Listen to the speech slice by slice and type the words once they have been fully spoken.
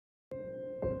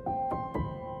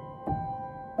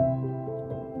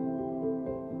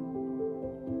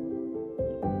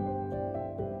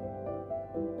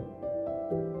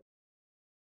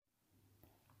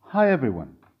Hi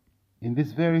everyone. In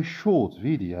this very short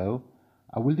video,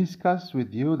 I will discuss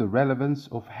with you the relevance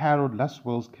of Harold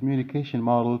Laswell's communication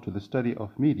model to the study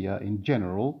of media in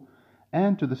general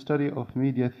and to the study of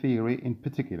media theory in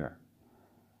particular.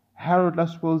 Harold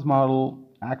Laswell's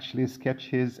model actually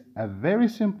sketches a very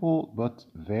simple but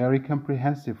very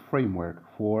comprehensive framework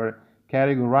for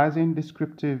categorizing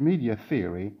descriptive media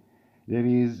theory, that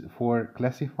is, for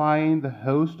classifying the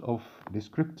host of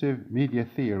descriptive media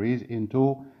theories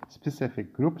into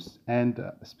specific groups and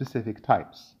specific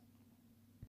types.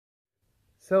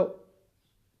 So,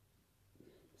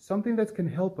 something that can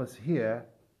help us here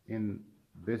in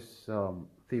this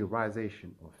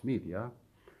theorization of media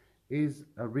is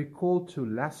a recall to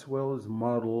Laswell's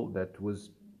model that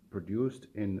was produced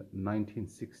in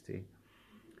 1960.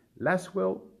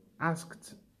 Laswell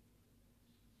asked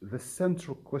the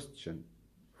central question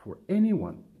for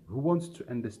anyone who wants to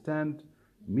understand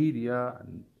media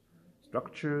and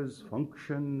structures,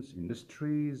 functions,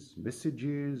 industries,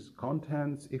 messages,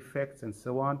 contents, effects, and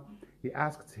so on. He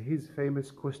asked his famous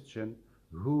question: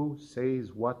 who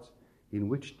says what, in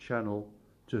which channel,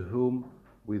 to whom,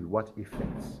 with what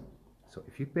effects? So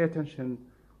if you pay attention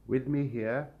with me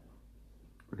here,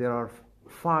 there are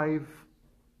 5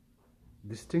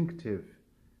 distinctive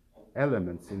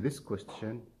elements in this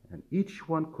question, and each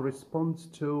one corresponds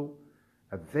to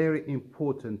a very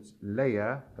important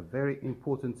layer, a very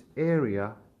important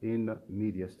area in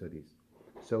media studies.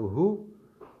 So who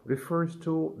refers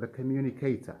to the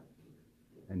communicator,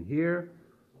 and here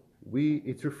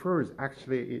it refers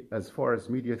actually, as far as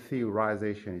media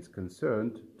theorization is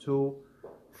concerned, to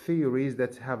theories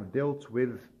that have dealt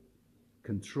with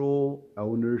control,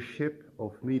 ownership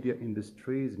of media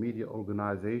industries, media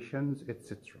organizations,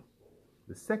 etc.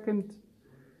 The second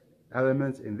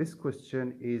element in this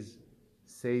question is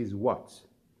says what.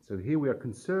 So here we are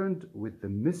concerned with the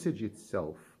message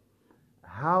itself,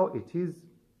 how it is,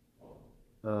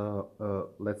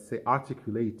 let's say,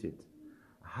 articulated,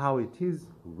 how it is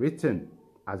written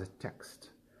as a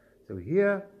text. So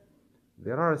here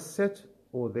there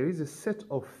is a set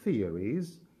of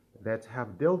theories that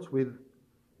have dealt with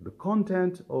the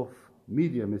content of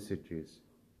media messages.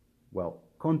 Well,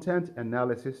 content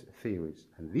analysis theories.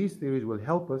 And these theories will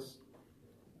help us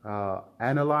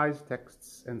analyze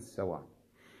texts and so on.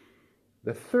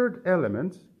 The third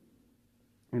element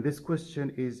in this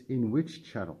question is in which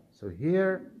channel. So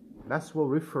here Laswell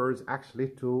refers actually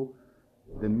to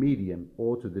the medium,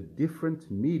 or to the different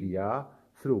media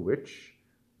through which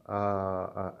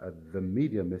the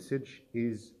media message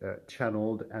is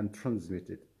channeled and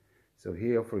transmitted. So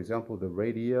here, for example, the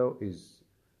radio is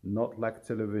not like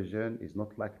television, is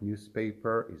not like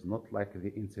newspaper, is not like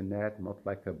the internet, not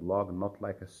like a blog, not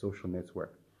like a social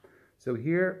network. So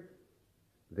here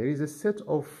there is a set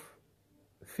of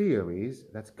theories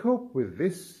that cope with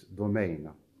this domain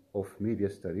of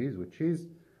media studies, which is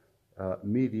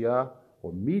media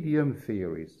or medium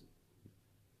theories.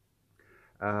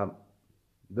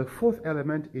 The fourth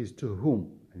element is to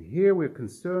whom, and here we're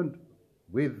concerned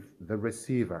with the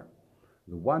receiver,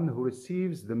 the one who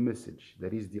receives the message,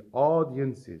 that is the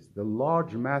audiences, the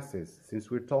large masses.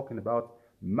 Since we're talking about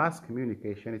mass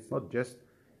communication, it's not just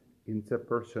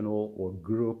interpersonal or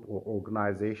group or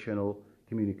organizational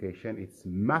communication, it's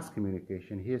mass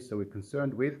communication here. So we're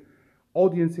concerned with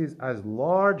audiences as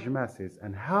large masses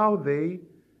and how they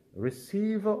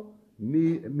receive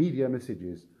media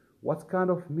messages. What kind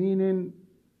of meaning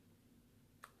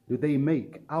do they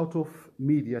make out of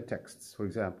media texts, for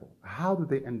example? How do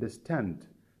they understand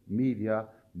media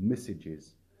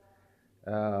messages?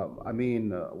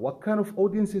 What kind of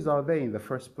audiences are they in the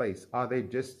first place? Are they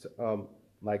just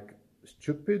like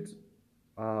stupid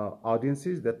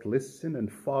audiences that listen and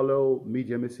follow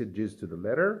media messages to the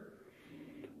letter?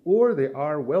 Or they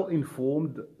are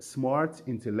well-informed, smart,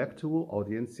 intellectual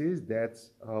audiences that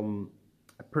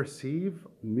perceive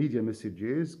media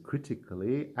messages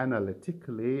critically,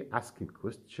 analytically, asking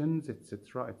questions,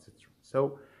 etc., etc.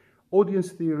 So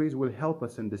audience theories will help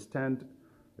us understand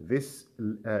this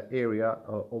area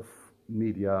of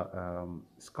media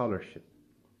scholarship.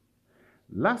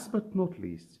 Last but not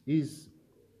least is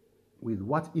with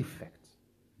what effect.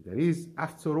 There is,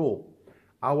 after all,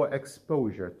 our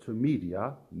exposure to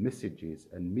media messages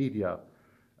and media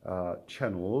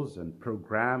channels and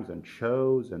programs and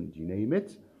shows and you name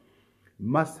it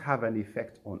must have an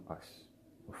effect on us.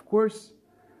 Of course,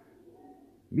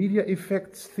 media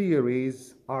effects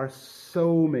theories are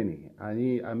so many.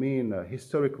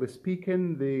 Historically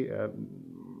speaking,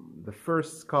 the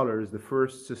first scholars, the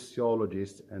first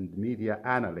sociologists and media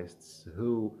analysts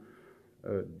who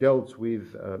dealt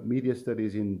with media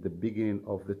studies in the beginning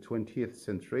of the 20th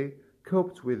century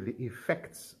coped with the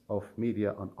effects of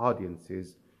media on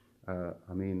audiences,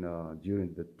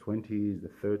 during the 20s,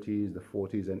 the 30s, the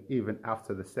 40s, and even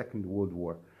after the Second World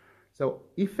War. So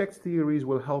effects theories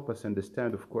will help us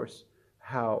understand, of course,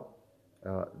 how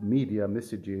media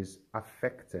messages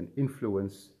affect and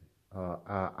influence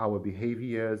our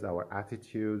behaviors, our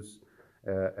attitudes,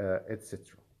 etc.